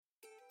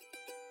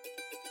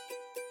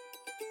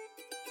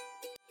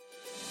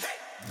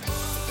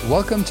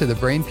Welcome to the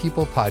Brain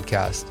People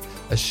Podcast,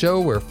 a show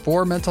where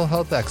four mental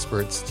health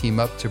experts team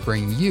up to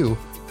bring you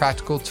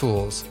practical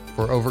tools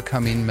for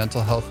overcoming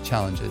mental health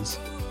challenges.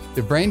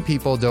 The Brain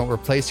People don't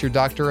replace your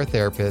doctor or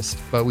therapist,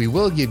 but we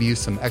will give you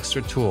some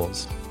extra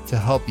tools to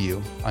help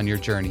you on your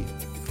journey.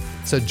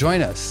 So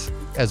join us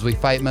as we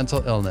fight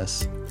mental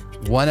illness,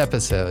 one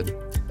episode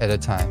at a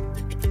time.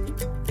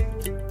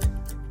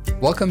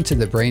 Welcome to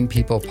the Brain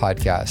People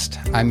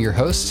Podcast. I'm your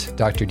host,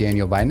 Dr.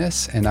 Daniel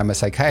Vinus, and I'm a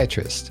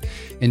psychiatrist.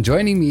 And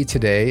joining me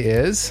today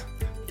is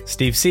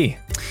Steve C.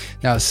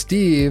 Now,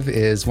 Steve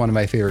is one of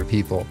my favorite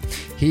people.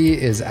 He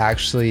is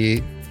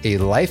actually a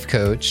life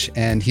coach,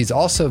 and he's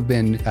also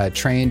been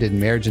trained in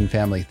marriage and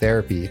family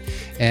therapy.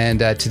 And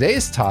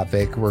today's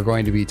topic we're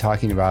going to be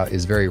talking about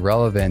is very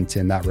relevant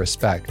in that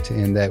respect,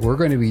 in that we're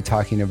going to be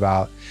talking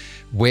about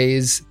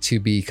ways to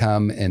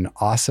become an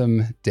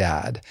awesome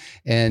dad.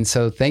 And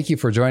so thank you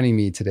for joining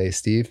me today,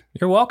 Steve.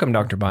 You're welcome,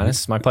 Dr. Vinus.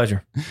 It's my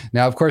pleasure.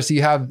 Now, of course,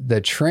 you have the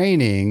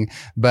training,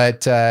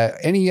 but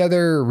any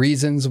other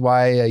reasons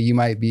why you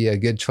might be a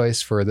good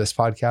choice for this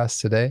podcast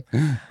today?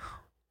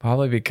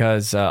 Probably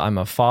because I'm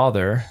a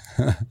father,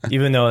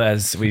 even though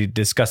as we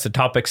discuss the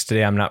topics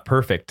today, I'm not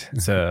perfect.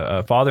 It's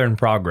a father in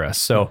progress.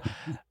 So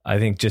I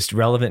think just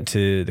relevant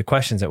to the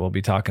questions that we'll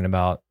be talking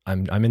about,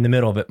 I'm in the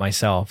middle of it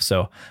myself.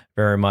 So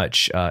very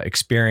much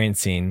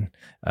experiencing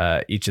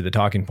each of the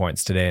talking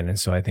points today. And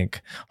so I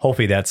think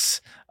hopefully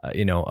that's,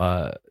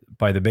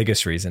 by the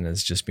biggest reason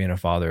is just being a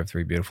father of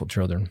three beautiful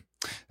children.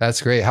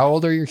 That's great. How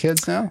old are your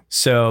kids now?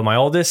 So my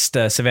oldest,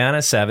 Savannah,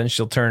 is 7.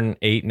 She'll turn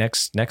 8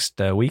 next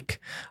week.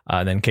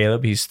 Then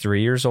Caleb, he's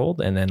 3 years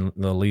old. And then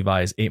little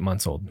Levi is 8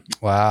 months old.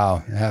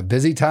 Wow. Yeah,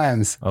 busy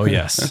times. Oh,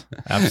 yes.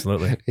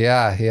 Absolutely.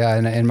 Yeah.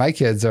 And my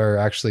kids are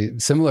actually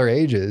similar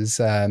ages.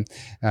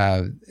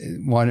 Our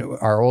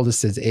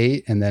oldest is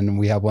 8, and then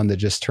we have one that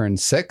just turned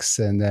 6.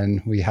 And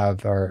then we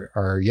have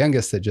our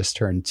youngest that just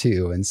turned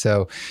 2. And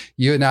so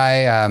you and I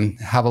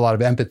have a lot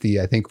of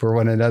empathy, I think, for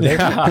one another.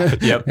 Yeah.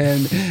 Yep.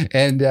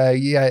 And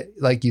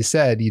like you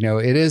said,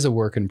 it is a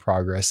work in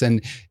progress,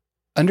 and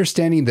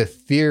understanding the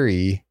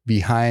theory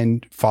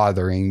behind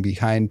fathering,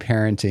 behind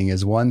parenting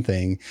is one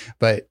thing,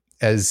 but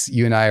as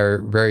you and I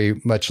are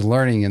very much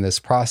learning in this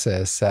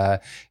process,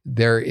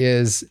 there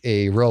is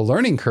a real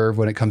learning curve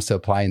when it comes to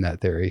applying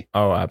that theory.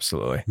 Oh,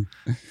 absolutely.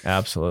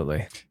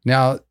 Absolutely.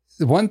 Now,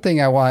 the one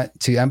thing I want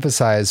to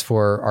emphasize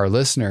for our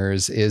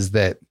listeners is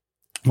that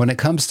when it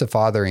comes to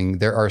fathering,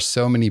 there are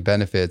so many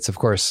benefits, of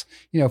course,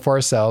 for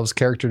ourselves,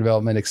 character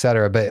development, et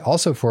cetera, but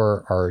also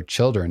for our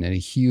children in a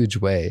huge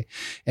way.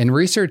 And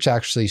research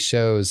actually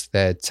shows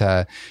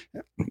that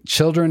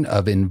children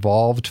of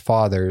involved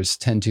fathers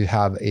tend to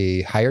have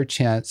a higher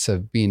chance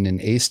of being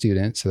an A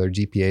student, so their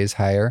GPA is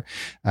higher.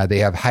 They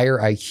have higher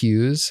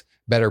IQs,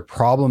 better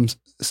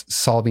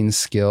problem-solving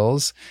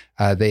skills.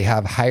 They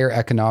have higher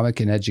economic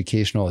and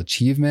educational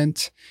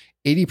achievement,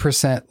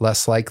 80%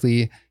 less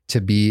likely to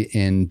be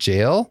in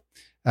jail,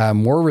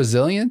 more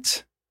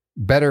resilient,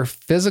 better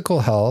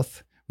physical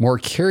health, more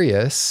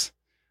curious,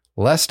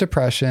 less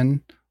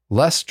depression,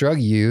 less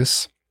drug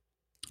use,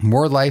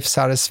 more life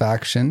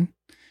satisfaction,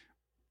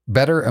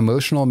 better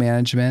emotional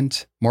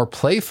management, more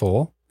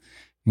playful,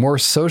 more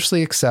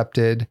socially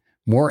accepted,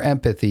 more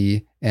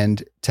empathy,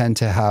 and tend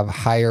to have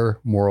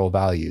higher moral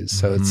values.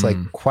 So it's like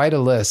quite a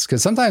list.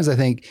 Because sometimes I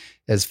think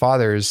as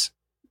fathers,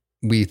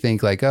 we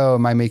think like, oh,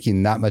 am I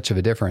making that much of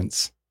a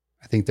difference?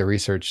 I think the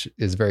research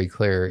is very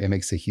clear. It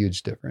makes a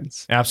huge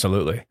difference.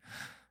 Absolutely.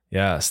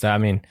 Yes.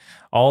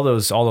 All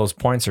those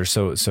points are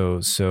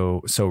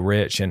so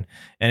rich. And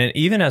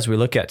even as we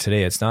look at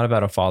today, it's not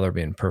about a father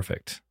being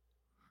perfect.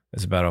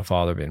 It's about a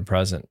father being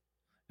present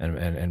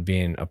and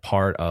being a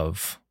part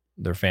of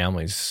their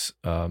families,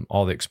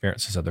 all the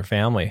experiences of their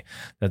family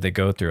that they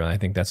go through. And I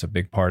think that's a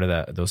big part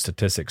of those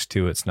statistics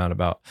too. It's not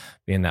about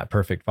being that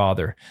perfect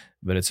father,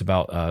 but it's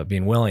about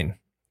being willing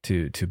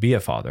to be a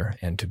father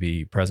and to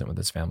be present with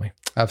his family.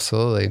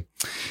 Absolutely.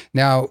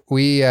 Now,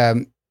 we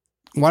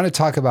want to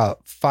talk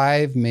about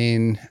 5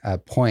 main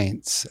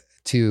points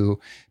to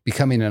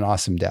becoming an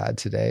awesome dad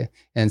today.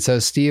 And so,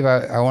 Steve,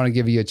 I want to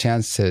give you a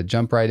chance to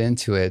jump right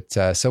into it.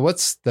 So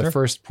what's the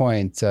first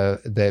point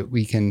that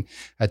we can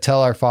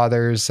tell our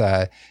fathers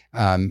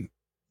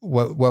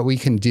what we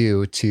can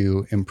do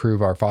to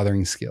improve our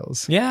fathering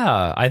skills?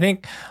 Yeah, I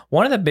think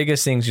one of the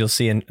biggest things you'll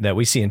see that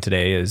we see in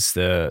today is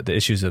the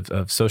issues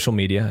of social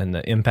media and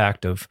the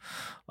impact of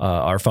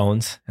our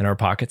phones in our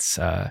pockets,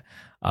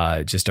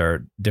 just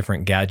our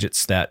different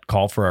gadgets that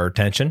call for our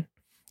attention.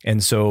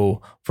 And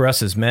so for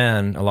us as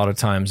men, a lot of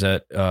times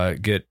that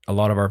get a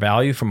lot of our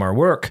value from our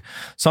work,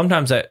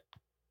 sometimes that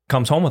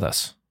comes home with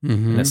us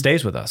and it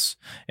stays with us.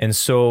 And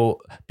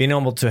so being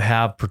able to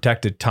have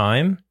protected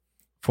time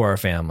for our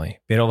family,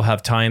 being able to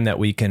have time that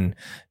we can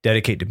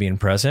dedicate to being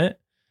present.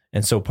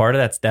 And so part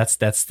of that's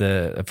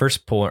the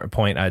first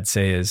point I'd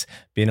say is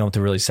being able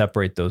to really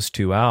separate those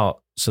two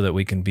out so that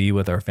we can be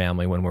with our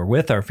family when we're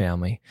with our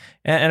family.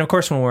 And of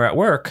course, when we're at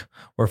work,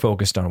 we're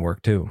focused on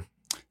work too.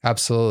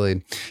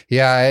 Absolutely.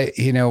 Yeah.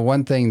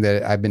 One thing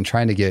that I've been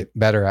trying to get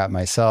better at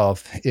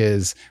myself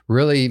is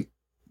really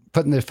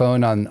putting the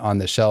phone on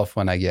the shelf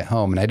when I get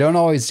home. And I don't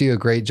always do a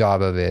great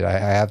job of it, I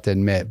have to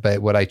admit.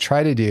 But what I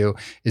try to do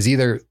is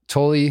either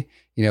totally,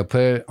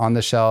 put it on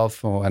the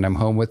shelf when I'm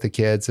home with the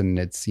kids and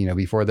it's,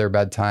 before their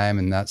bedtime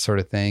and that sort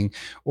of thing.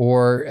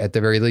 Or at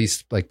the very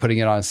least, like putting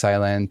it on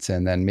silent.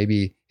 And then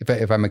maybe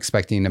if I'm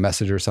expecting a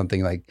message or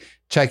something, like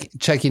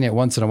checking it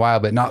once in a while,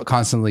 but not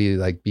constantly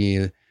like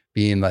being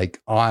like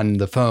on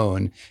the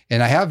phone.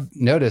 And I have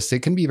noticed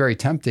it can be very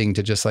tempting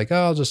to just like,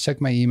 I'll just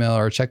check my email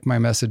or check my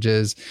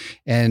messages.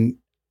 And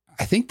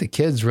I think the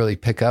kids really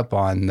pick up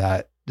on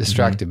that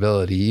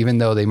distractibility, even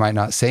though they might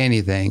not say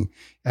anything.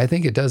 I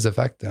think it does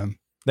affect them.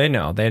 They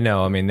know.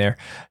 I mean,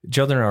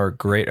 children are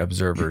great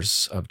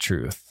observers of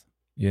truth,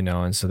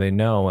 and so they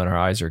know when our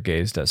eyes are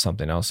gazed at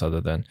something else other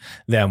than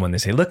them when they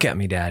say, look at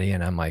me, daddy.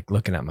 And I'm like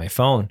looking at my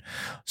phone.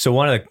 So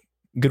one of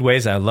the good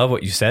ways, I love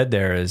what you said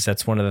there, is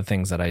that's one of the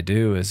things that I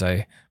do is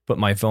I put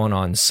my phone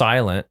on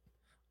silent.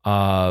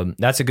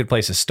 That's a good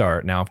place to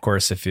start. Now, of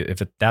course,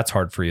 if that's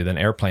hard for you, then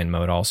airplane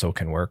mode also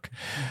can work.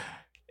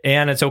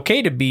 And it's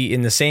okay to be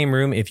in the same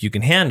room if you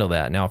can handle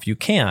that. Now, if you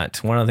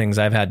can't, one of the things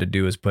I've had to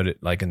do is put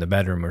it like in the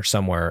bedroom or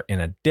somewhere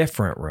in a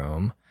different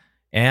room.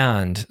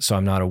 And so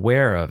I'm not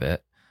aware of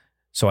it.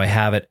 So I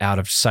have it out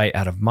of sight,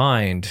 out of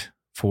mind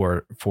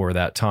for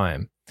that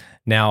time.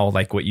 Now,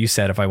 like what you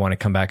said, if I want to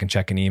come back and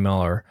check an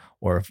email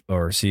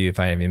or see if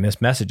I have any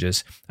missed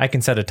messages, I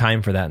can set a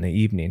time for that in the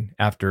evening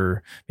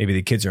after maybe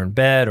the kids are in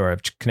bed or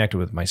I've connected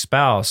with my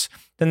spouse.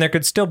 Then there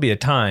could still be a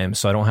time,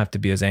 so I don't have to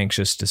be as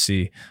anxious to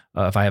see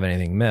if I have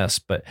anything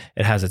missed, but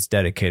it has its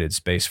dedicated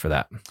space for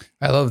that.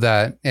 I love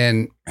that.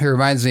 And it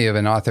reminds me of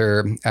an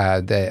author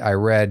that I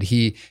read.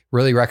 He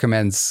really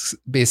recommends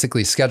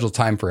basically schedule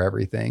time for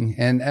everything.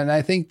 And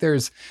I think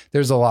there's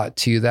a lot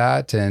to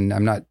that. And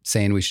I'm not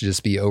saying we should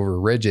just be over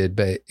rigid,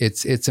 but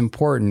it's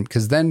important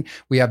because then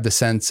we have the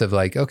sense of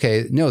like,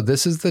 okay, no,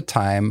 this is the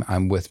time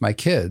I'm with my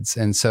kids.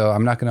 And so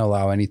I'm not going to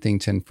allow anything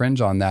to infringe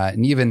on that,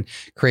 and even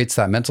creates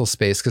that mental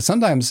space. Because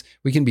sometimes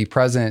we can be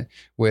present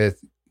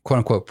with quote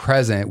unquote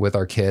present with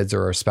our kids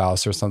or our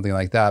spouse or something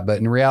like that. But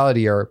in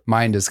reality, our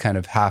mind is kind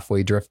of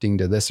halfway drifting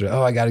to this or,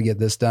 I got to get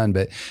this done.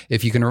 But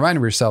if you can remind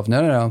yourself,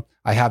 no,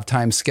 I have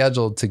time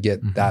scheduled to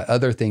get that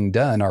other thing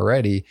done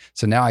already.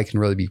 So now I can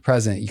really be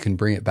present. You can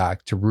bring it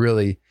back to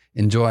really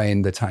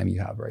enjoying the time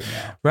you have right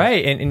now.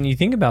 Right. And you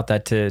think about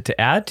that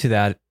to add to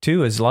that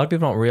too, is a lot of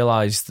people don't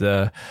realize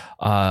the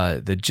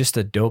just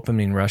the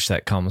dopamine rush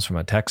that comes from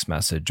a text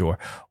message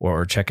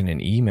or checking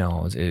an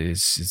email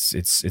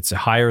it's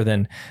higher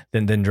than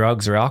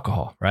drugs or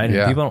alcohol. Right.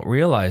 And people don't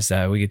realize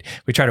that we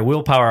try to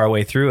willpower our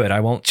way through it.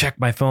 I won't check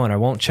my phone. I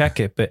won't check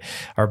it. But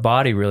our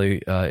body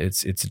really,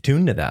 it's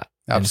attuned to that.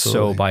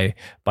 Absolutely. And so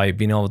by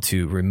being able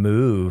to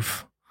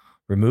remove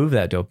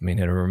that dopamine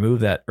hit or remove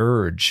that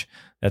urge,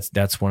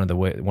 that's one of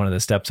the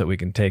steps that we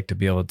can take to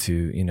be able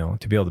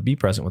to be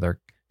present with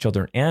our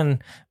children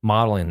and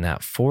modeling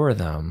that for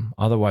them.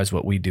 Otherwise,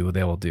 what we do,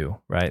 they will do,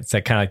 right? It's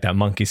kind of like that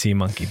monkey see,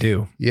 monkey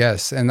do.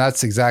 Yes. And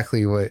that's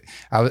exactly what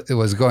it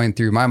was going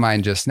through my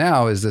mind just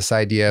now, is this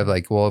idea of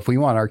like, well, if we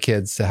want our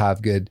kids to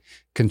have good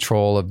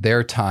control of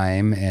their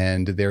time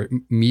and their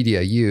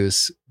media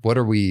use, what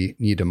do we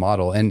need to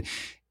model? And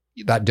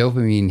that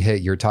dopamine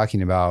hit you're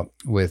talking about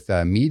with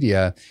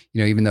media,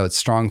 even though it's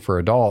strong for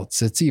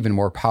adults, it's even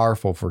more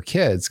powerful for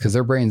kids because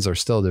their brains are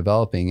still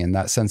developing. And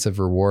that sense of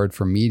reward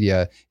from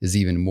media is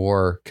even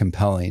more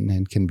compelling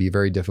and can be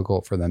very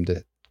difficult for them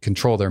to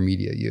control their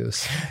media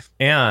use.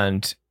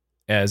 And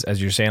as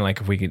you're saying,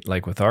 like if we could,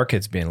 like with our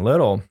kids being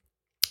little,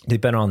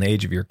 depending on the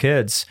age of your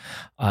kids,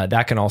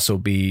 that can also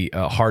be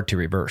hard to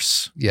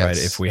reverse, right?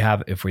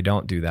 If we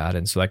don't do that.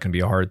 And so that can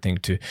be a hard thing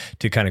to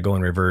kind of go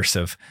in reverse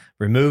of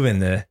removing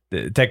the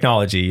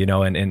technology,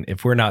 and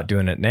if we're not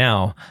doing it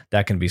now,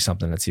 that can be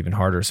something that's even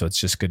harder. So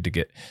it's just good to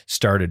get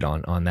started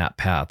on that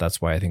path.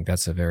 That's why I think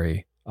that's a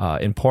very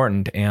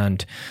important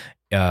and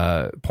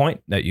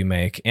point that you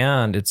make.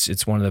 And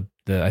it's one of the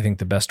I think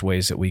the best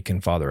ways that we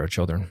can father our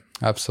children.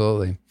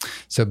 Absolutely.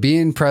 So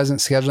being present,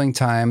 scheduling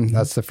time,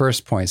 that's the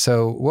first point.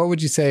 So what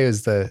would you say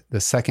is the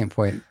second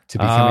point to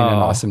becoming an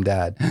awesome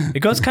dad? It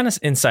goes kind of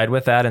inside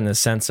with that in the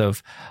sense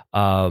of,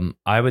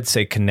 I would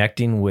say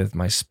connecting with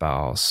your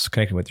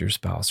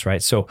spouse,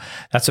 right? So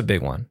that's a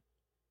big one.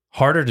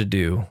 Harder to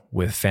do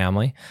with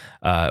family,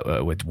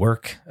 with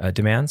work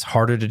demands,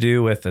 harder to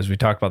do with, as we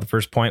talked about the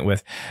first point,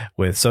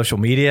 with social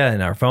media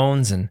and our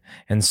phones.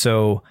 And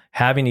so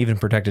having even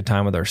protected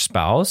time with our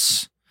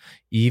spouse,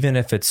 even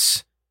if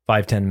it's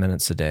 5-10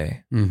 minutes a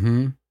day,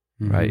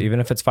 right? Even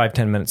if it's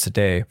 5-10 minutes a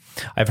day.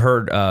 I've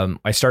heard,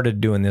 I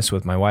started doing this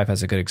with my wife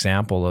as a good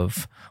example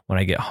of when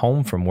I get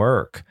home from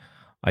work,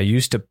 I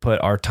used to put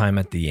our time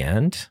at the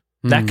end.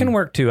 That can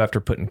work too after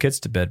putting kids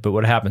to bed. But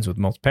what happens with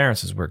most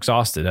parents is we're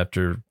exhausted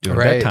after doing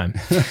bedtime,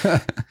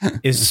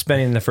 is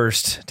spending the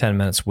first 10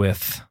 minutes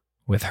with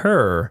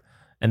her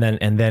and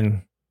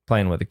then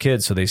playing with the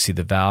kids so they see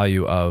the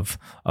value of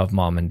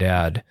mom and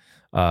dad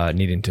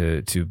needing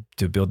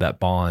to build that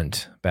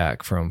bond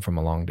back from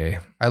a long day.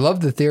 I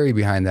love the theory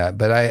behind that,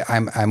 but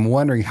I'm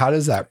wondering, how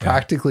does that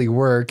practically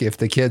work if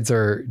the kids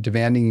are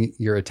demanding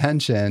your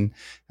attention?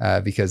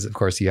 Because of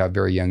course you have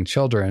very young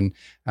children.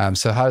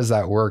 So how does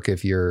that work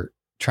if you're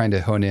trying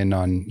to hone in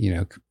on,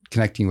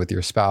 connecting with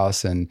your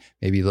spouse and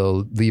maybe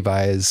little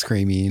Levi is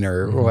screaming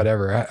or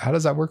whatever? How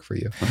does that work for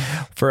you?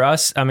 For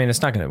us, I mean,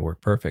 it's not going to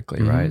work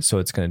perfectly, right? So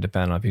it's going to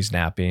depend on if he's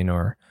napping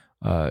or,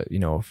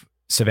 if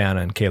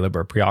Savannah and Caleb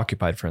are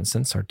preoccupied, for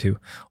instance, our two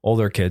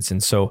older kids.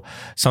 And so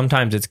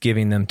sometimes it's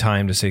giving them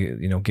time to say,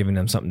 giving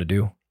them something to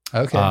do.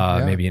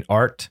 Okay. Maybe an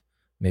art,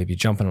 maybe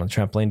jumping on the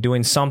trampoline,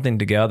 doing something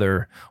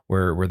together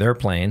where they're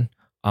playing.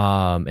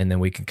 And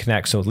then we can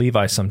connect. So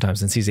Levi sometimes,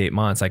 since he's 8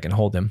 months, I can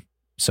hold him.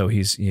 So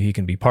he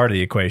can be part of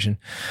the equation,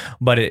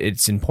 but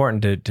it's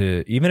important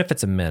to even if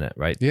it's a minute,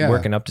 right? Yeah.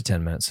 Working up to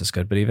 10 minutes is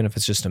good, but even if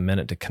it's just a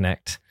minute to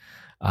connect,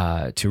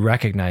 to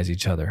recognize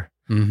each other,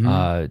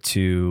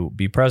 to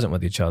be present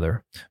with each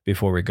other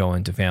before we go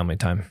into family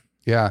time.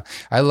 Yeah,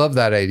 I love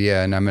that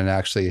idea, and I'm going to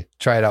actually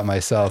try it out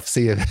myself,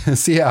 see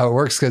how it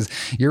works. Because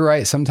you're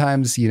right.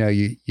 Sometimes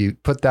you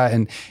put that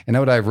in, and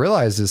what I've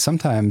realized is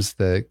sometimes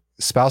the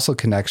spousal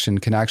connection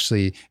can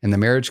actually, and the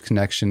marriage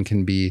connection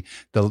can be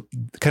the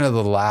kind of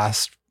the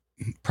last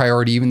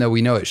priority, even though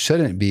we know it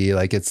shouldn't be.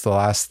 Like, it's the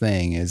last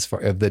thing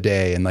of the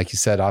day. And like you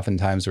said,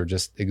 oftentimes we're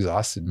just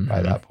exhausted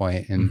by that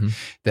point. And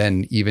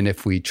then even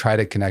if we try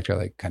to connect, we're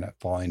like kind of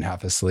falling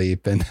half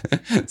asleep. And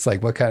it's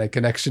like, what kind of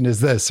connection is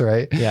this?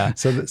 Right. Yeah.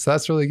 So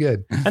that's really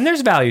good. And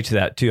there's value to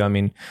that too. I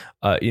mean,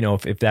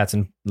 if that's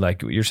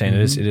like what you're saying,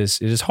 it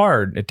is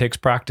hard. It takes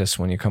practice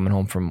when we're coming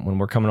home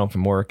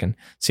from work and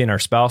seeing our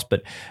spouse,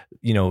 but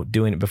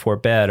doing it before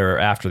bed or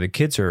after the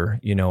kids are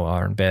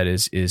in bed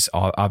is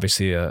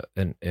obviously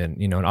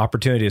an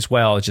opportunity as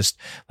well. It's just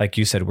like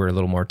you said, we're a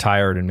little more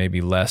tired and maybe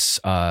less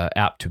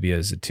apt to be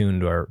as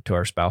attuned to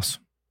our spouse.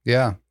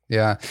 Yeah.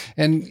 Yeah.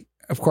 And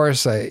of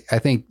course, I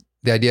think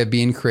the idea of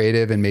being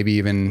creative and maybe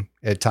even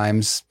at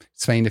times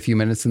spending a few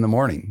minutes in the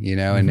morning,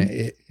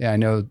 and I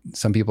know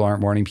some people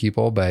aren't morning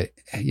people, but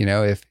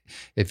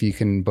if you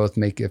can both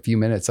make a few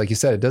minutes, like you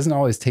said, it doesn't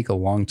always take a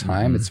long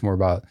time. It's more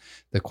about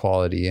the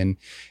quality. And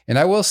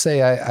I will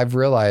say, I've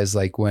realized,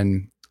 like,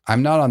 when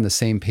I'm not on the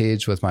same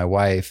page with my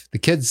wife, the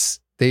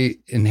kids, they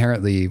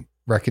inherently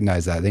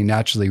recognize that. They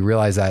naturally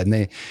realize that,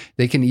 and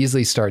they can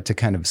easily start to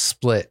kind of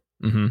split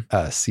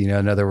us,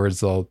 in other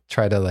words, they'll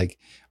try to like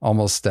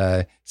almost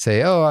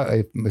say,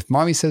 oh, if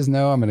mommy says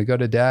no, I'm going to go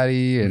to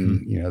daddy,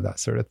 and that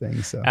sort of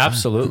thing. So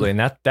absolutely.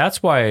 And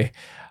that's why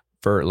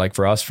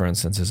for us, for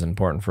instance, it's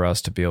important for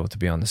us to be able to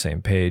be on the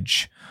same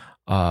page,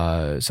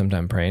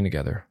 sometime praying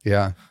together.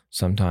 Yeah.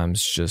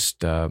 Sometimes just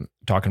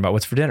talking about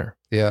what's for dinner.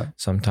 Yeah.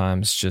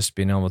 Sometimes just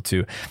being able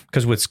to,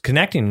 because what's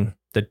connecting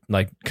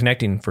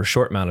for a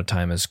short amount of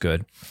time is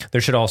good.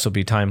 There should also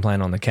be time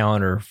planned on the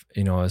calendar,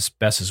 as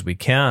best as we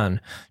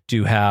can,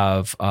 to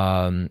have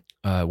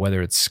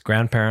whether it's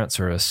grandparents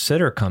or a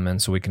sitter come in,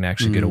 so we can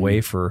actually get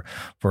away for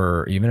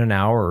even an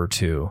hour or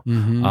two.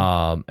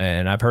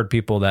 And I've heard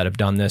people that have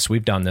done this.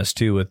 We've done this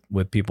too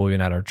with people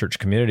even at our church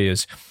community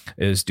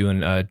is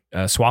doing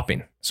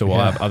swapping. So we'll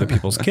have other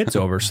people's kids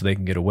over so they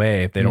can get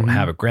away if they don't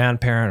have a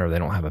grandparent or they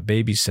don't have a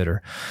babysitter.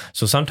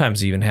 So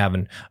sometimes even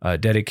having a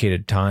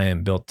dedicated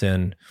time built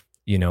in,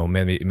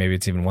 maybe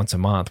it's even once a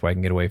month where I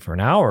can get away for an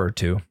hour or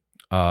two,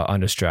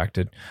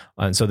 undistracted.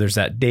 And so there's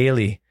that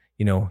daily,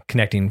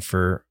 connecting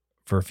for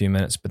a few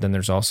minutes, but then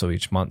there's also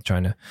each month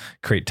trying to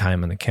create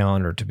time on the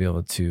calendar to be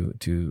able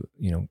to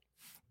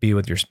be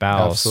with your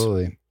spouse.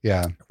 Absolutely.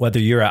 Yeah. Whether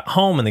you're at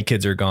home and the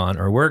kids are gone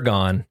or we're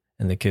gone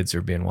and the kids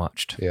are being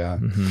watched. Yeah.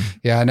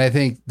 Yeah. And I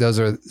think those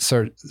are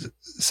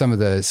some of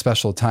the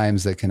special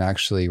times that can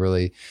actually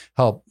really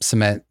help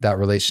cement that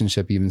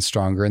relationship even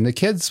stronger. And the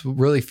kids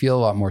really feel a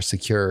lot more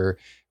secure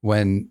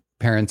when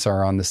parents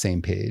are on the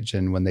same page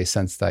and when they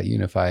sense that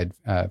unified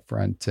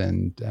front.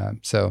 And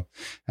so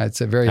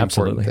that's a very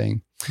important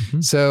thing.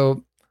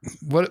 So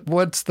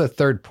what's the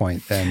third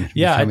point then?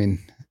 Yeah.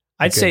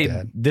 I'd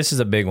say this is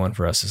a big one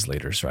for us as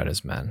leaders, right?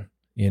 As men,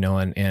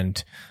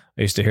 and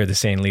I used to hear the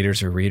saying,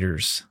 leaders are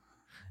readers.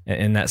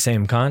 In that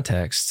same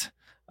context,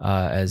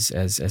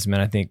 as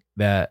men, I think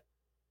that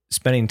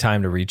spending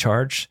time to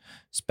recharge,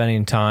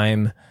 spending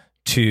time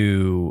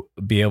to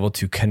be able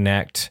to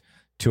connect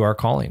to our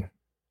calling,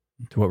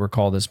 to what we're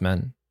called as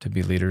men, to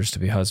be leaders, to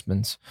be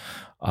husbands.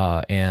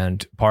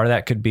 And part of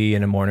that could be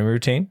in a morning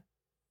routine.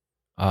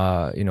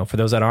 For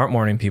those that aren't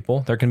morning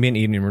people, there can be an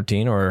evening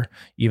routine or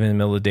even in the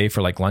middle of the day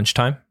for like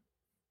lunchtime,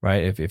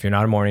 right? If you're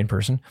not a morning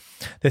person.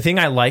 The thing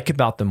I like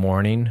about the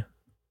morning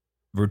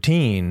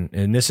routine,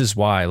 and this is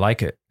why I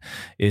like it,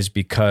 is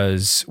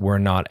because we're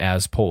not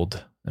as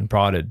pulled and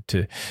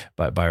prodded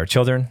by our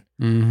children,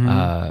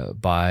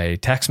 by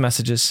text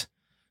messages,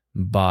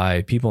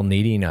 by people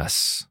needing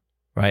us,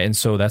 right? And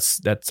so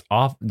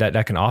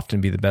that can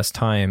often be the best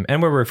time,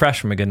 and we're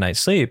refreshed from a good night's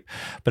sleep,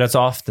 but that's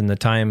often the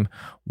time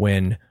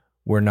when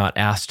we're not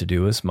asked to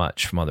do as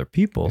much from other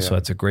people. Yeah. So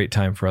it's a great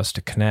time for us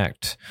to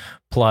connect.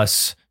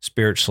 Plus,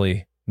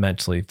 spiritually,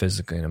 mentally,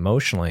 physically, and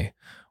emotionally.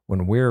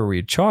 When we're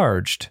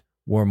recharged,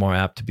 we're more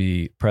apt to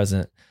be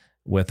present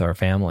with our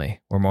family.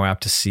 We're more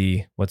apt to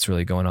see what's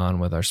really going on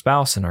with our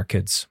spouse and our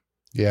kids.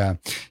 Yeah.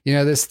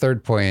 This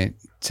third point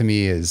to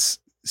me is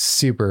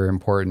super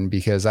important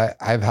because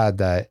I've had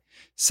that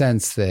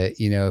sense that,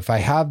 if I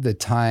have the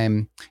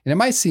time, and it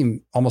might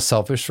seem almost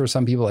selfish for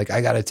some people, like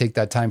I got to take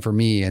that time for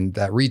me and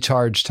that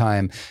recharge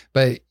time.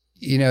 But,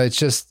 it's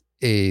just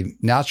a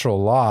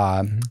natural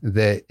law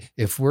that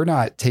if we're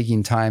not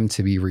taking time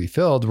to be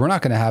refilled, we're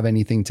not going to have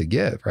anything to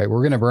give, right?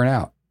 We're going to burn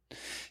out.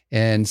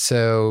 And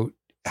so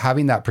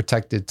having that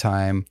protected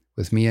time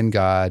with me and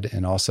God,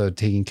 and also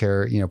taking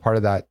care, part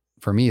of that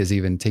for me is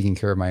even taking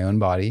care of my own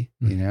body,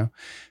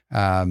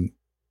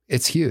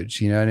 it's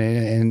huge,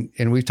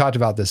 and we've talked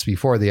about this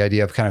before, the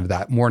idea of kind of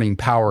that morning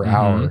power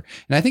hour.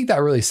 And I think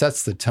that really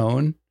sets the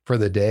tone for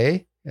the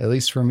day, at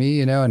least for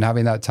me, and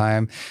having that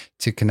time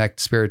to connect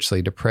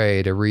spiritually, to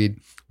pray, to read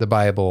the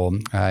Bible,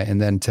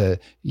 and then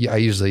I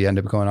usually end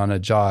up going on a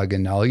jog,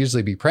 and I'll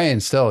usually be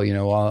praying still,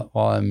 while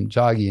I'm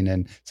jogging.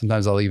 And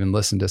sometimes I'll even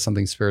listen to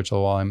something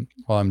spiritual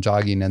while I'm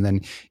jogging, and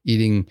then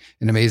eating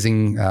an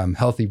amazing,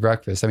 healthy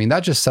breakfast. I mean,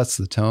 that just sets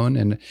the tone.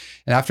 And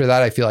after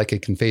that, I feel like I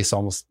can face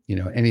almost,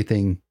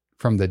 anything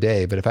from the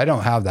day. But if I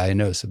don't have that, I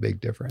notice a big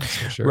difference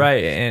for sure.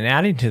 Right. And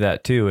adding to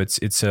that too,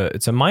 it's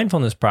a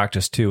mindfulness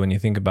practice too. When you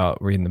think about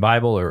reading the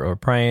Bible or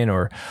praying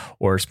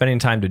or spending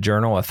time to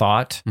journal a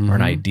thought or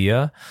an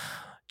idea,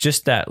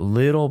 just that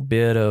little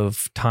bit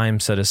of time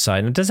set aside.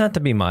 And it doesn't have to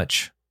be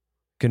much.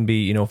 It can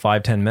be,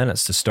 5-10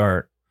 minutes to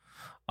start.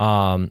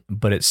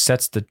 But it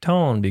sets the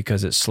tone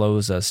because it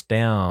slows us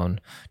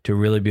down to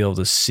really be able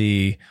to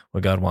see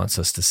what God wants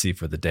us to see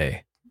for the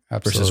day.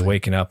 Absolutely. Versus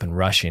waking up and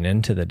rushing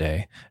into the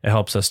day. It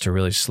helps us to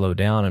really slow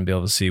down and be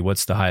able to see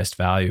what's the highest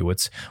value,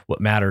 what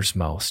matters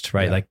most,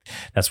 right? Yeah. Like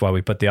that's why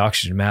we put the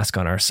oxygen mask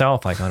on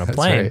ourselves, like on a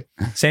plane.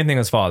 Right. Same thing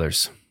as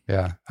fathers.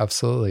 Yeah,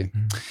 absolutely.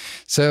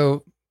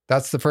 So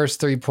that's the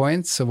first 3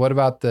 points. So what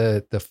about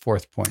the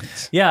fourth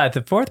point? Yeah,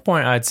 the fourth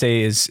point I'd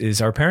say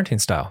is our parenting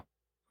style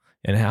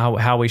and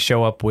how we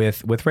show up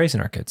with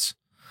raising our kids.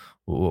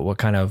 What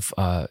kind of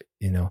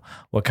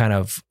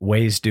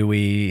ways do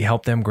we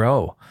help them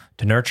grow,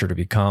 to nurture, to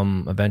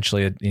become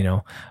eventually,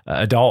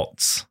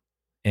 adults?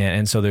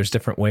 And so there's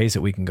different ways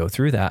that we can go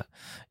through that,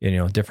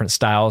 different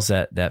styles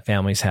that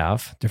families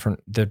have,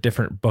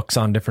 different books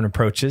on different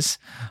approaches,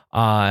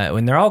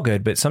 and they're all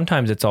good. But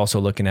sometimes it's also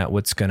looking at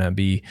what's going to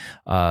be,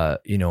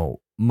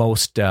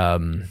 most,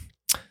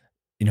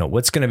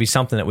 what's going to be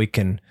something that we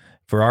can,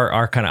 for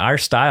our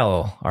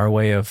style, our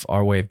way of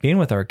being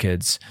with our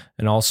kids,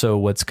 and also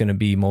what's going to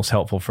be most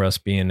helpful for us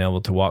being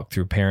able to walk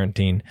through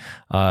parenting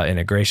in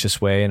a gracious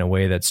way, in a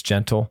way that's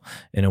gentle,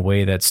 in a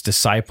way that's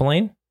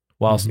discipling,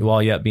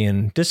 while yet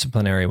being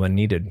disciplinary when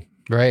needed.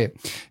 Right.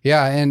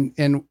 Yeah.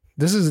 And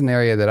this is an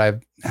area that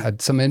I've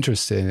had some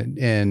interest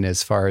in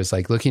as far as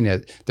like looking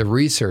at the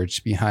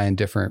research behind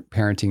different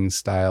parenting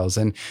styles.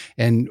 And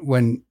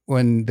when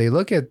they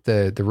look at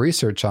the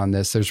research on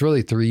this, there's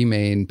really 3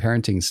 main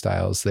parenting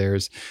styles.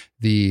 There's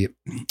the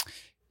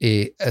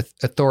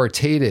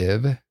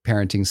authoritative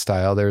parenting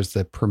style, there's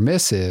the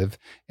permissive,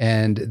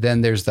 and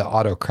then there's the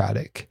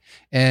autocratic.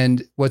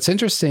 And what's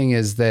interesting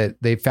is that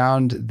they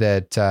found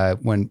that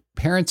when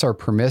parents are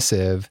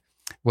permissive,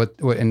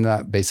 and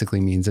that basically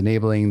means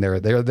enabling,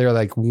 they're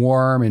like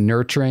warm and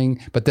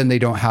nurturing, but then they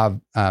don't have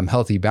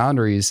healthy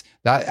boundaries.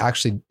 That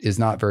actually is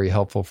not very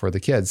helpful for the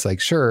kids. Like,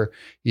 sure,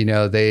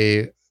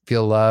 they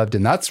feel loved,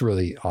 and that's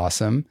really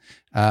awesome.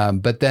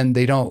 But then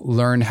they don't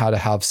learn how to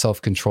have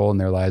self-control in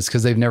their lives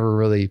because they've never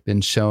really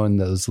been shown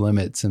those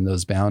limits and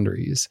those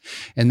boundaries.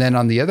 And then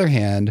on the other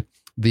hand,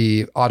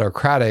 the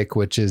autocratic,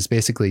 which is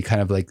basically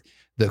kind of like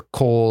the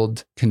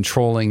cold,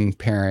 controlling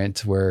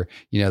parent where,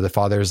 the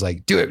father's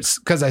like, do it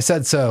because I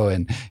said so.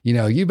 And,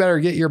 you better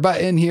get your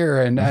butt in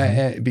here.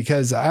 And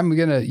because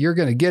you're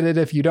going to get it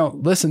if you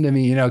don't listen to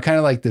me, kind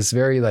of like this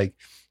very like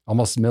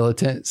almost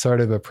militant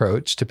sort of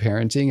approach to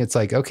parenting. It's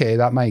like, okay,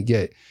 that might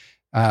get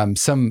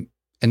some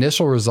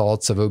initial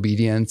results of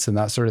obedience and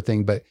that sort of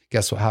thing. But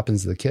guess what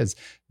happens to the kids?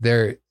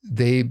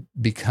 They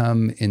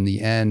become, in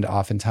the end,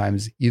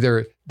 oftentimes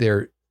either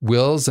their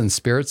wills and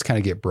spirits kind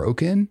of get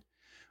broken,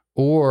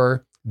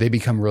 or they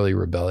become really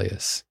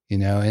rebellious,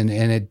 and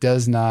it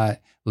does not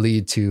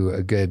lead to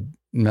a good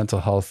mental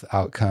health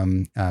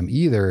outcome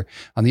either.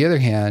 On the other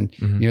hand,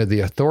 the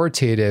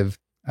authoritative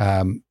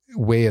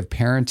way of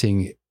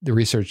parenting, the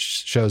research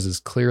shows is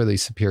clearly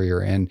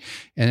superior. And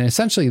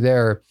essentially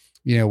there,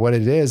 what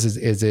it is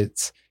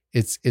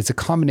it's a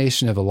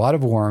combination of a lot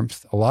of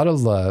warmth, a lot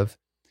of love,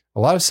 a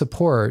lot of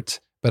support,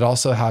 but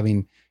also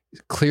having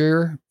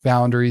clear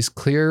boundaries,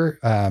 clear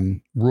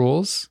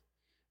rules,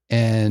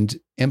 and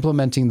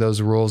implementing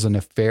those rules in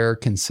a fair,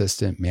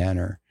 consistent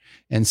manner.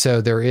 And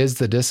so there is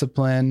the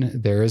discipline,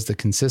 there is the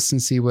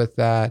consistency with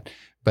that,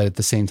 but at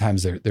the same time,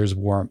 there's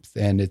warmth,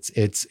 and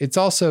it's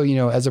also,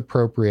 as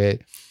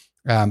appropriate,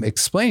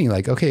 explaining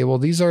like, okay, well,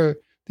 these are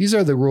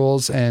the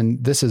rules,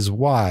 and this is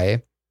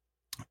why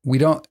we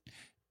don't.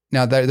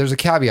 Now there's a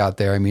caveat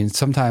there. I mean,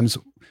 sometimes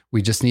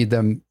we just need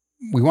them.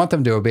 We want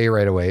them to obey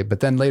right away,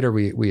 but then later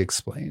we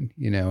explain,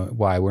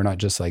 why. We're not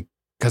just like,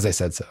 because I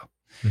said so.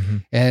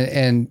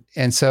 Mm-hmm.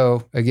 And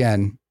so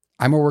again,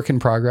 I'm a work in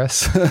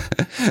progress.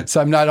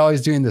 So I'm not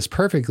always doing this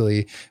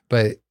perfectly,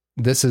 but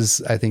this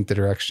is, I think, the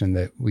direction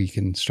that we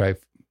can strive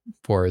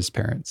for as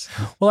parents.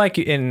 Well,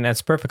 and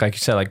that's perfect. Like you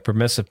said, like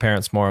permissive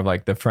parents, more of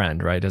like the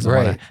friend, right? Doesn't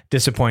want to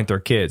disappoint their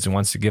kids and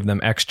wants to give them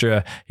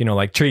extra,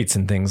 like treats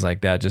and things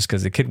like that just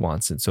because the kid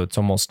wants it. So it's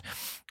almost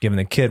giving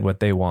the kid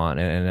what they want,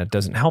 and it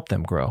doesn't help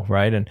them grow,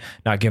 right? And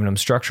not giving them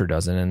structure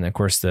doesn't. And of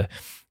course,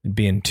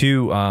 being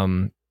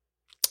too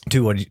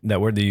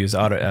that word they use,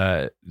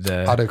 autocratic,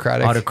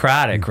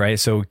 right?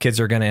 So kids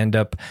are going to end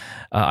up,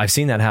 I've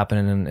seen that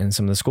happen in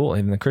some of the school,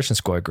 even the Christian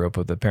school I grew up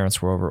with, the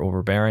parents were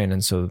overbearing.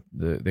 And so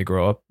they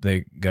grow up,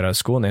 they get out of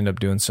school and they end up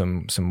doing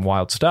some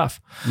wild stuff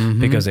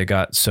because they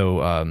got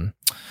so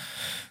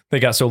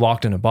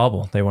locked in a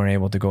bubble. They weren't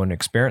able to go and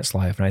experience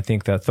life. And I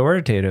think the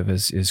authoritative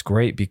is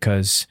great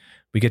because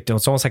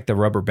it's almost like the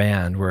rubber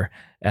band where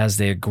as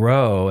they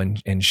grow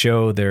and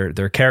show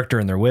their character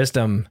and their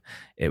wisdom,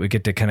 we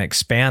get to kind of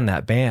expand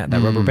that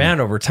rubber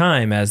band over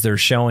time as they're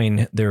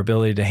showing their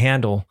ability to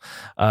handle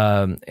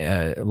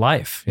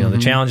life, the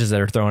challenges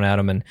that are thrown at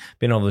them and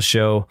being able to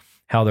show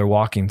how they're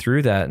walking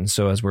through that. And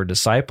so as we're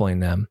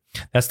discipling them,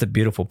 that's the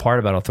beautiful part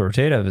about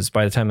authoritative is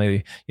by the time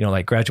they,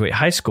 like graduate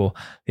high school,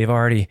 they've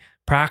already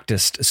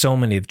practiced so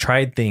many, have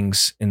tried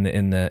things in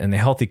the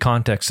healthy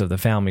context of the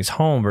family's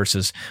home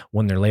versus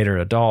when they're later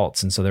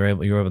adults. And so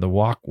you're able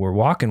to we're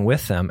walking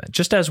with them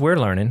just as we're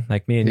learning,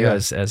 like me and you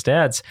as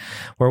dads,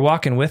 we're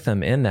walking with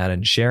them in that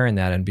and sharing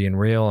that and being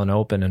real and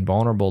open and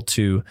vulnerable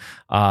to,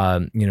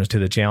 to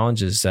the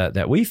challenges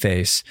that we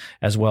face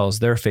as well as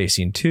they're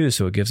facing too.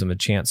 So it gives them a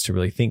chance to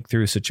really think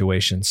through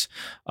situations,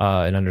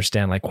 and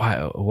understand like,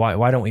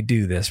 why don't we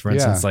do this? For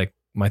instance, like,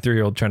 my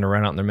 3-year-old trying to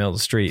run out in the middle of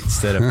the street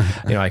instead of,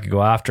 I could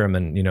go after him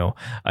and,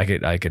 I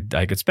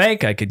could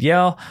spank, I could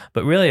yell,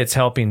 but really it's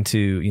helping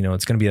to,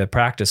 it's going to be a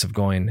practice of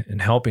going and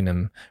helping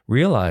him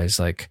realize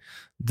like,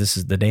 this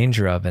is the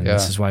danger of, and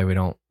this is why we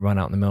don't run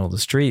out in the middle of the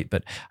street.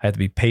 But I have to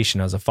be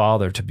patient as a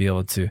father to be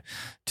able to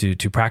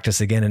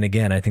practice again and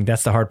again. I think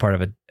that's the hard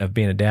part of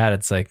being a dad.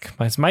 It's like,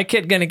 is my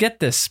kid going to get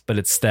this? But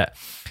it's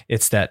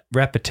that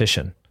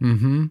repetition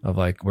of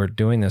like, we're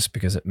doing this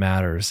because it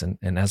matters.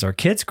 And as our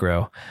kids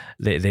grow,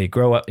 they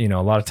grow up, a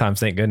lot of times,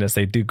 thank goodness,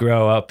 they do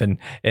grow up and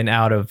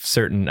out of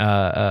certain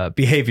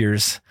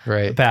behaviors,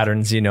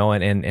 patterns,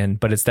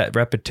 but it's that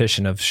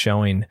repetition of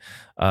showing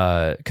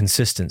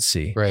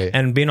consistency,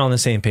 and being on the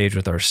same page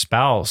with our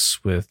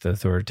spouse with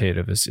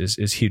authoritative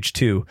is huge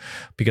too,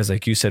 because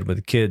like you said with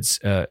the kids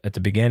at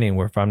the beginning,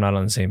 where if I'm not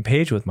on the same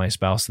page with my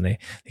spouse, then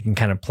they can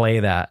kind of play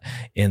that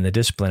in the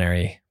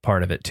disciplinary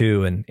part of it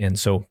too, and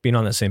so being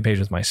on the same page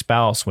with my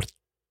spouse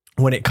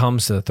when it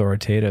comes to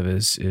authoritative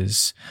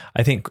is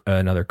I think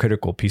another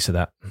critical piece of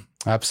that.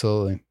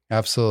 Absolutely,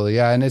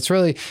 yeah, and it's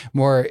really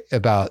more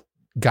about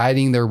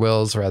guiding their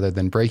wills rather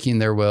than breaking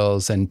their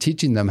wills, and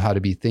teaching them how to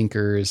be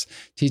thinkers,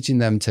 teaching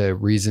them to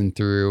reason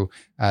through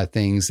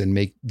things and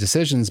make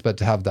decisions, but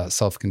to have that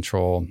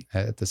self-control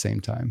at the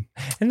same time.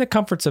 And the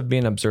comforts of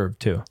being observed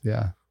too.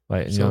 Yeah.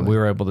 Like, we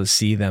were able to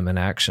see them in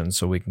action,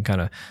 so we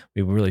can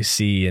we really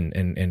see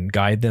and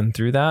guide them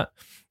through that.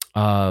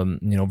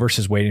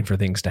 Versus waiting for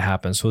things to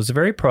happen. So it's a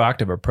very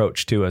proactive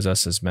approach too,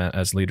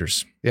 as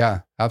leaders. Yeah,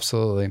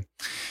 absolutely.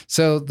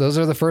 So those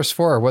are the first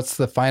 4. What's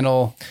the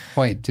final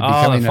point to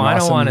becoming the final an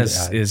awesome one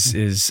dad?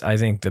 is I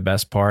think the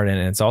best part, and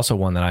it's also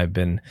one that I've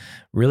been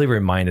really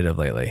reminded of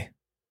lately.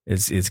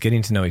 Is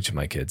getting to know each of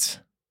my kids.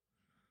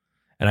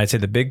 And I'd say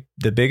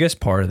the biggest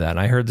part of that, and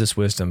I heard this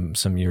wisdom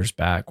some years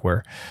back,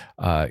 where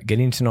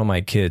getting to know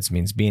my kids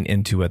means being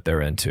into what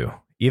they're into,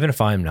 even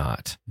if I'm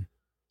not.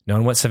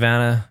 Knowing what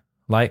Savannah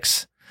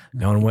likes,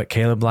 knowing what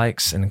Caleb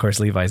likes, and of course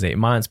Levi's 8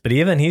 months, but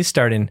even he's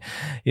starting,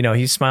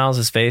 he smiles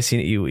his face,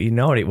 you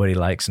know what he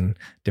likes and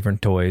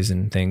different toys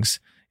and things.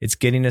 It's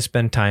getting to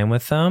spend time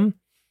with them.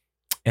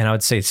 And I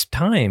would say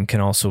time can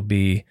also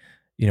be,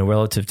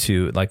 relative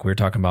to, like we were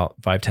talking about,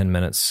 5-10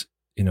 minutes,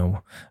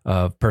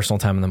 personal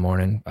time in the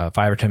morning, 5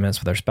 or 10 minutes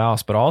with our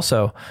spouse, but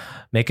also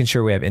making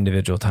sure we have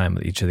individual time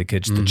with each of the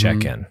kids to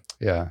check in.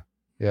 Yeah.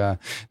 No,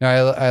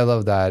 I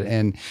love that.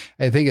 And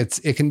I think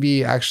it can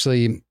be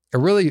actually a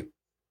really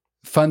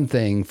fun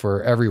thing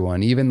for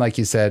everyone. Even like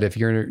you said, if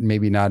you're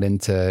maybe not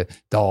into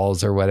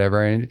dolls or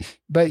whatever,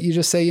 but you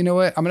just say, you know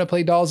what, I'm going to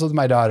play dolls with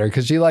my daughter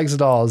because she likes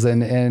dolls.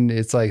 And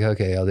it's like,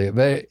 okay, I'll do it.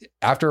 But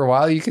after a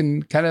while you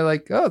can kind of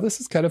like, oh, this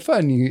is kind of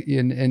fun.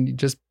 And you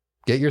just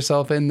get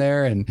yourself in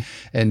there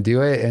and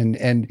do it.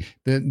 And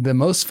the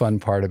most fun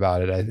part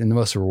about it, and the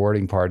most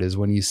rewarding part, is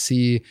when you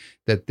see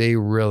that they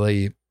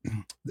really,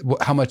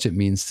 how much it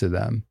means to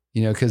them,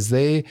 because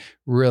they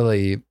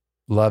really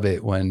love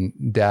it when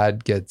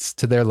dad gets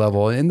to their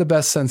level in the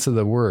best sense of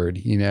the word,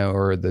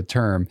 or the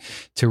term,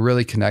 to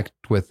really connect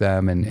with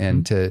them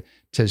and to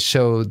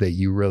show that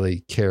you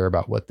really care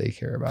about what they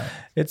care about.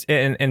 It's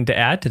and to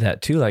add to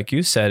that too, like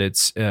you said,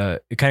 it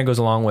kind of goes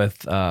along with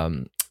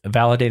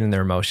validating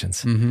their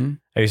emotions.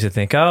 I used to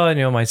think,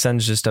 oh, my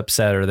son's just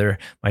upset, or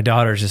my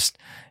daughter's just,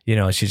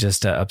 she's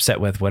just upset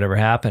with whatever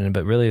happened.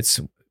 But really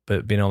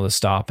but being able to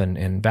stop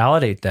and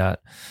validate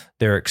that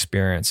their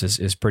experience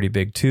is pretty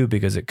big too,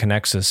 because it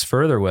connects us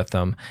further with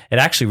them. It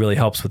actually really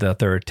helps with the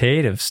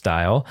authoritative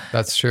style.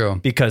 That's true.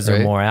 Because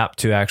they're more apt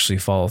to actually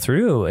follow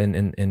through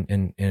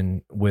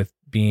and with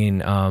being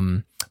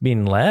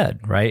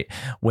led, right?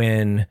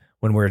 When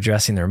we're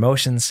addressing their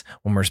emotions,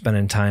 when we're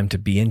spending time to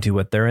be into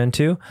what they're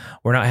into,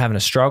 we're not having to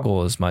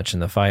struggle as much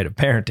in the fight of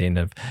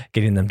parenting, of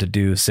getting them to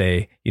do,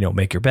 say,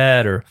 make your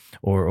bed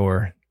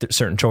or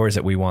certain chores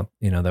that we want,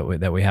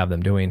 that we have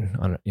them doing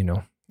on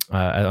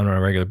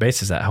a regular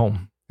basis at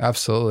home.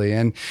 Absolutely.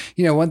 And,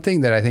 one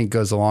thing that I think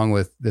goes along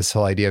with this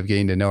whole idea of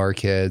getting to know our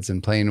kids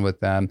and playing with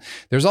them,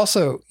 there's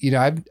also,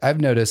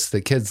 I've noticed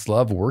that kids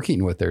love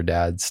working with their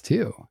dads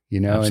too,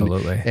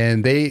 Absolutely.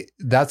 And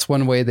that's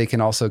one way they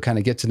can also kind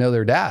of get to know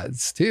their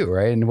dads too,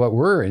 right? And what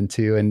we're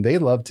into, and they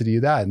love to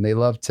do that. And they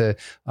love to,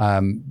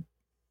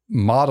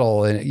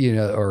 model and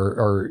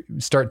or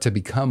start to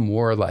become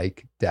more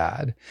like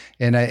dad.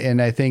 And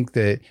I think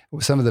that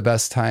some of the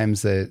best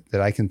times that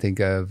I can think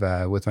of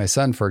with my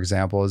son, for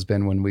example, has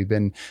been when we've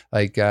been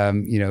like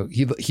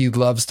he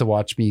loves to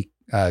watch me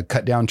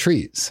cut down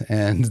trees,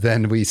 and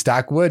then we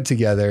stack wood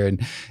together,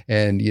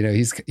 and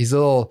he's a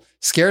little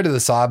scared of the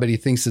saw, but he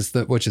thinks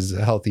which is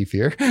a healthy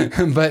fear,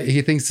 but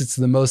he thinks it's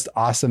the most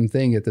awesome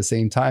thing at the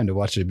same time to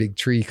watch a big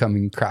tree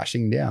coming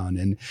crashing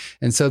down.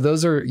 And so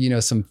those are,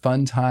 some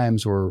fun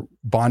times or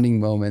bonding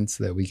moments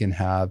that we can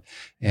have,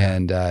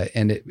 and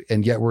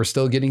yet we're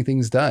still getting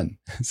things done.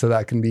 So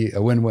that can be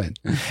a win-win.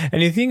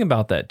 And you think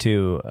about that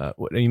too.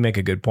 You make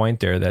a good point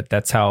there,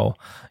 that's how,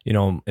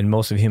 in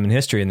most of human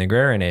history in the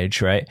agrarian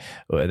age, right?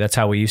 That's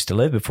how we used to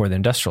live before the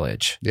industrial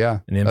age. Yeah.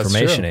 And the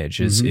information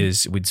age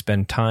is we'd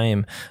spend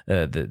time,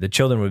 the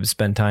children would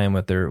spend time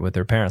with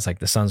their parents, like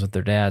the sons with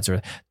their dads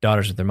or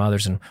daughters with their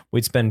mothers. And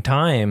we'd spend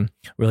time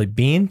really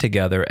being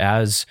together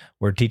as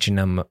we're teaching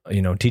them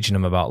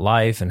about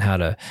life and how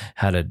to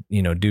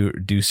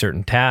do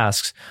certain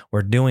tasks.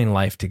 We're doing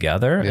life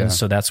together. Yeah. And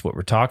so that's what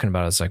we're talking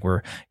about. It's like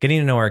we're getting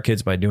to know our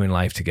kids by doing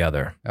life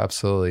together.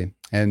 Absolutely.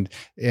 And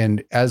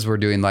as we're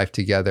doing life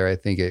together, I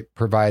think it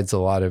provides a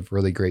lot of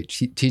really great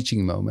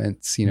teaching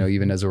moments.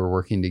 Even as we're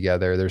working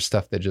together, there's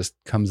stuff that just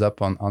comes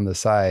up on the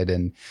side,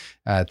 and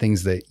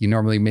things that you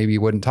normally maybe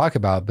wouldn't talk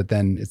about, but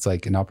then it's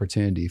like an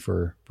opportunity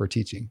for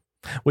teaching.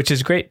 Which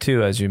is great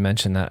too, as you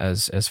mentioned, that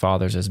as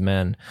fathers, as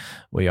men,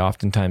 we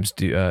oftentimes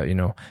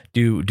do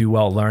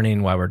well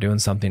learning while we're doing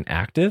something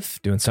active,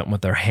 doing something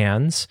with our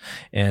hands,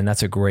 and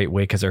that's a great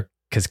way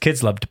because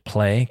kids love to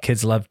play.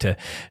 Kids love to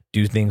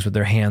do things with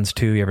their hands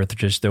too. You ever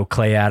just throw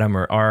clay at them,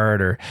 or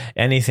art or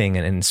anything,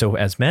 and so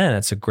as men,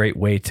 it's a great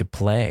way to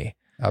play.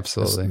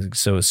 Absolutely.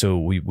 So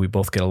we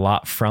both get a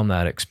lot from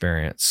that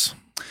experience.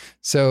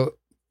 So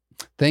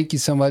thank you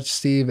so much,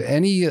 Steve.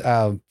 Any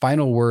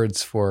final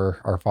words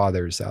for our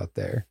fathers out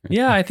there?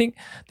 Yeah, I think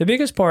the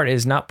biggest part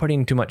is not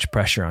putting too much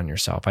pressure on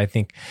yourself. I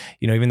think,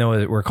 even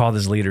though we're called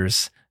as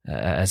leaders,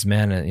 as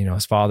men, and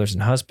as fathers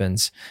and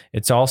husbands,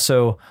 it's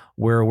also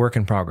we're a work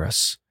in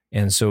progress.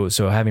 And so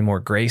having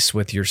more grace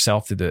with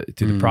yourself through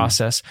the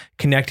process,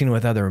 connecting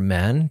with other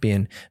men,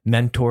 being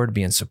mentored,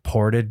 being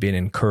supported, being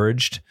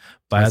encouraged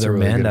by other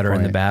men that are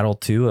in the battle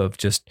too, of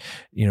just,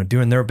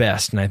 doing their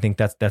best. And I think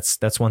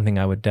that's one thing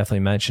I would definitely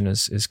mention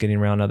is getting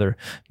around other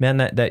men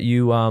that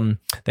you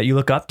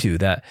look up to,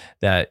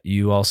 that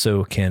you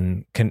also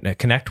can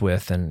connect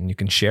with, and you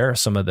can share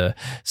some of the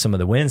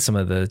wins, some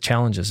of the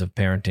challenges of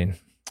parenting.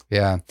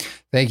 Yeah.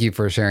 Thank you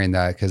for sharing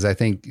that. Because I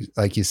think,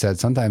 like you said,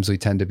 sometimes we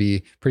tend to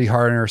be pretty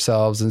hard on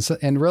ourselves,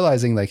 and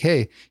realizing like,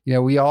 hey,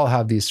 we all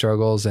have these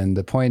struggles. And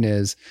the point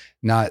is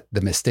not the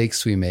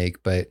mistakes we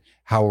make, but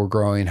how we're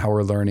growing, how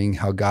we're learning,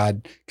 how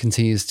God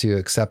continues to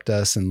accept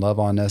us and love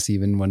on us,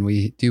 even when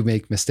we do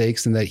make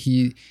mistakes, and that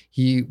he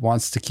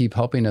wants to keep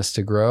helping us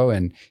to grow.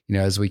 And,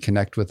 as we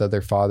connect with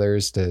other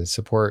fathers to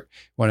support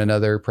one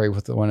another, pray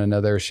with one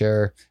another,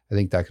 share, I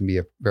think that can be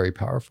a very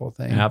powerful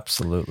thing.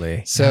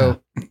 Absolutely.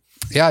 So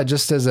yeah,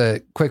 just as a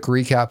quick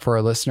recap for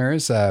our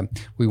listeners,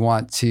 we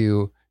want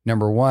to,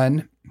 number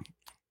one,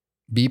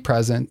 be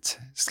present,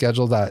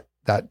 schedule that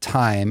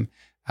time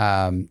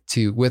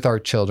with our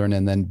children,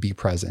 and then be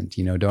present.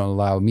 Don't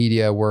allow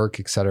media, work,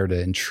 et cetera,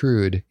 to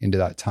intrude into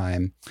that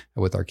time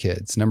with our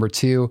kids. Number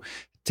two,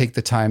 take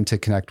the time to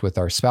connect with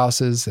our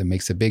spouses. It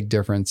makes a big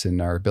difference in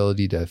our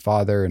ability to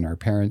father, and our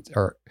parents,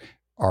 or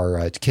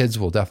our kids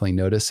will definitely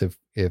notice if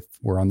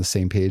we're on the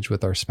same page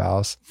with our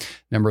spouse.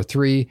 Number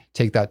three,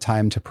 take that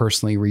time to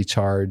personally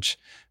recharge,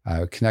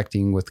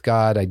 connecting with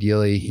God,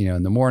 ideally,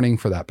 in the morning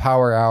for that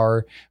power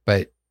hour,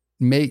 but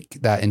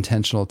make that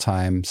intentional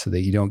time so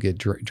that you don't get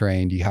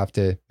drained. You have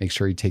to make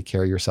sure you take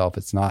care of yourself.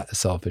 It's not a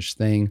selfish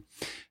thing.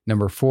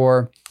 Number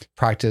four,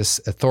 practice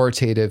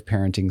authoritative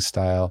parenting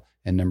style.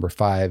 And number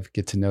five,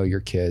 get to know your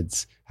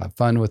kids, have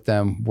fun with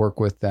them, work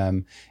with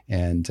them.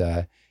 And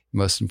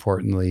most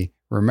importantly,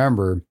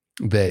 remember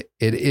that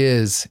it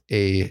is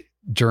a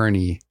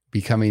journey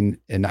becoming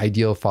an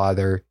ideal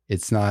father.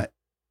 It's not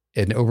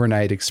an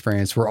overnight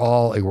experience. We're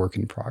all a work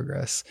in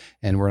progress,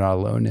 and we're not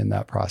alone in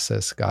that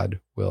process. God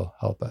will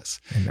help us.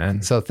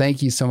 Amen. So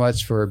thank you so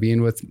much for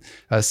being with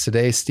us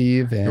today,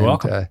 Steve. And You're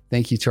welcome.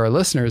 Thank you to our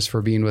listeners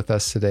for being with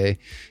us today.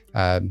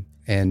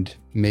 And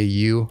may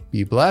you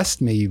be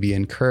blessed. May you be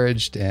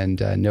encouraged,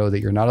 and know that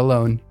you're not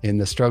alone in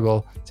the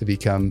struggle to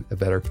become a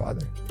better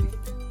father.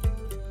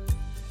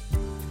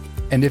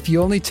 And if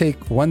you only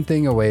take one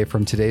thing away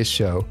from today's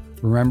show,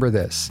 remember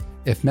this: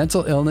 if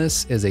mental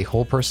illness is a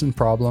whole person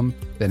problem,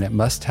 then it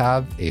must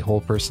have a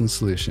whole person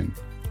solution.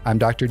 I'm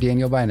Dr.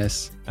 Daniel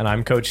Binus. And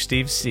I'm Coach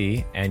Steve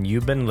C., and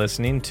you've been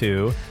listening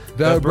to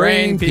The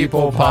Brain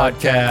People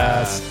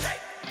Podcast.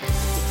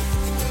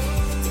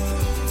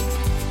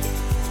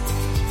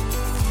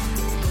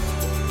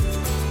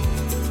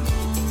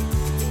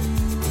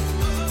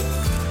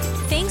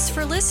 Thanks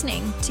for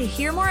listening. To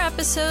hear more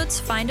episodes,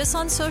 find us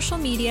on social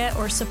media,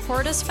 or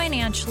support us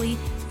financially,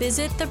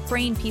 visit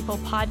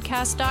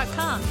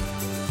thebrainpeoplepodcast.com.